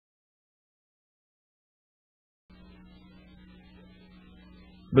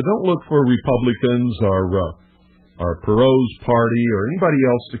But don't look for Republicans or Perot's party or anybody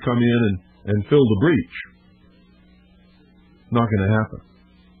else to come in and fill the breach. Not going to happen.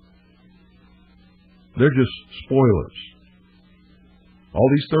 They're just spoilers. All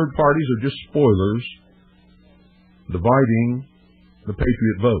these third parties are just spoilers dividing the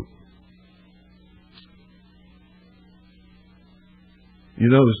patriot vote. You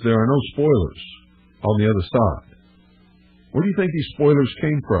notice there are no spoilers on the other side. Where do you think these spoilers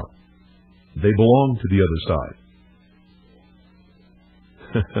came from? They belong to the other side.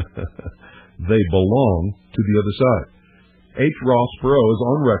 They belong to the other side. H. Ross Perot is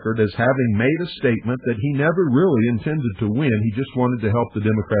on record as having made a statement that he never really intended to win. He just wanted to help the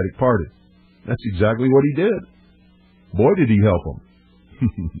Democratic Party. That's exactly what he did. Boy, did he help them.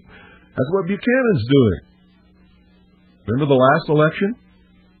 That's what Buchanan's doing. Remember the last election?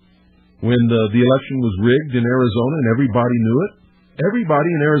 When the election was rigged in Arizona and everybody knew it? Everybody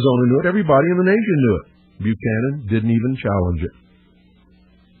in Arizona knew it. Everybody in the nation knew it. Buchanan didn't even challenge it.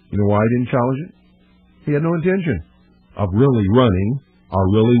 You know why he didn't challenge it? He had no intention of really running or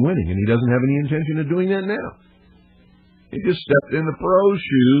really winning, and he doesn't have any intention of doing that now. He just stepped in the Perot's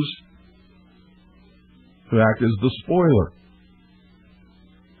shoes to act as the spoiler.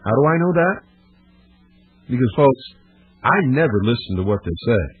 How do I know that? Because, folks, I never listen to what they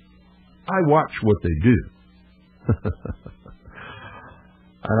say. I watch what they do.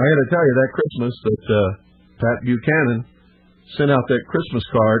 And I got to tell you, that Christmas that Pat Buchanan sent out that Christmas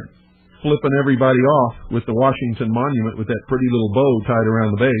card, flipping everybody off with the Washington Monument with that pretty little bow tied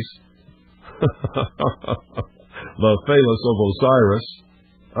around the base. The phallus of Osiris.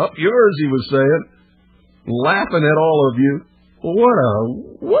 Up yours, he was saying, laughing at all of you.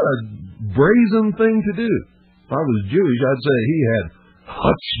 Well, what a brazen thing to do. If I was Jewish, I'd say he had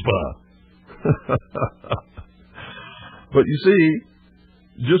chutzpah. But you see,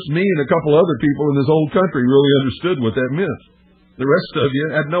 just me and a couple other people in this whole country really understood what that meant. The rest of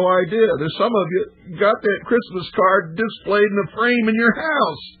you had no idea. There's some of you got that Christmas card displayed in a frame in your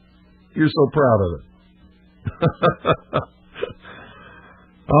house. You're so proud of it.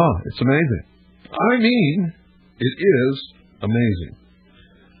 It's amazing. I mean, it is amazing.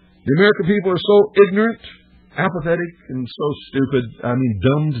 The American people are so ignorant, apathetic, and so stupid,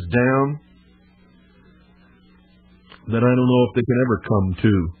 dumbed down, that I don't know if they can ever come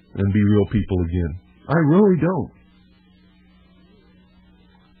to and be real people again. I really don't.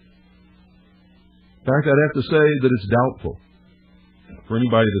 In fact, I'd have to say that it's doubtful for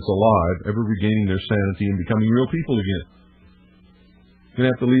anybody that's alive ever regaining their sanity and becoming real people again. You're going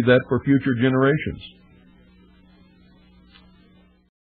to have to leave that for future generations.